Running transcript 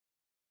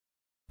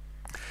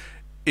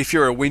If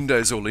you're a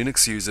Windows or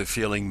Linux user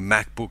feeling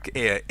MacBook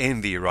Air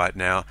envy right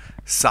now,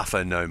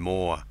 suffer no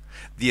more.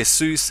 The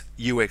ASUS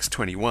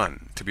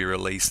UX21, to be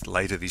released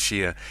later this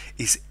year,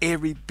 is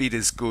every bit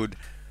as good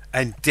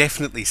and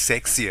definitely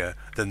sexier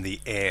than the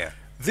Air.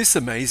 This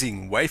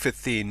amazing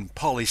wafer-thin,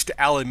 polished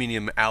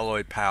aluminium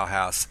alloy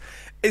powerhouse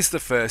is the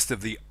first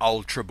of the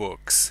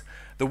Ultrabooks,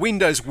 the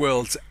Windows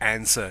world's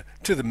answer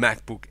to the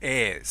MacBook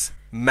Airs.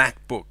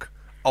 MacBook,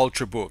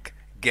 Ultrabook,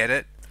 get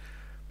it?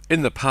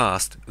 In the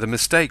past, the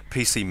mistake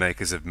PC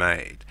makers have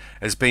made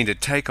has been to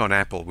take on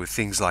Apple with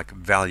things like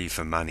value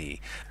for money,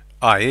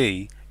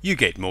 i.e., you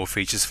get more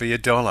features for your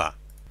dollar.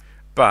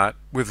 But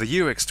with the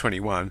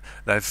UX21,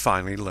 they've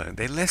finally learned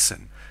their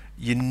lesson.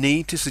 You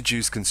need to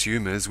seduce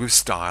consumers with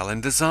style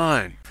and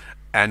design.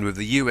 And with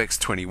the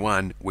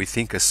UX21, we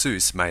think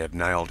ASUS may have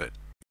nailed it.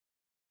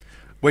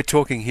 We're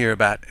talking here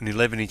about an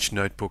 11-inch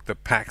notebook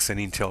that packs an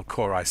Intel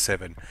Core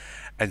i7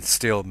 and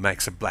still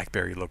makes a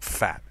BlackBerry look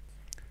fat.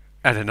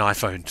 And an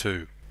iPhone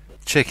too.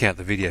 Check out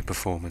the video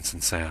performance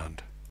and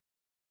sound.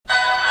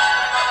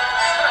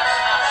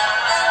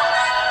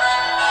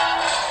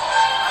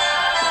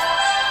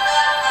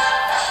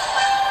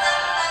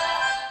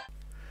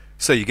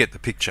 So you get the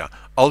picture.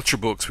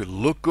 Ultrabooks will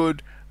look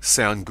good,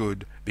 sound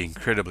good, be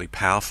incredibly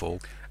powerful,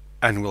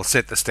 and will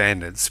set the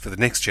standards for the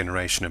next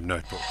generation of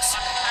notebooks.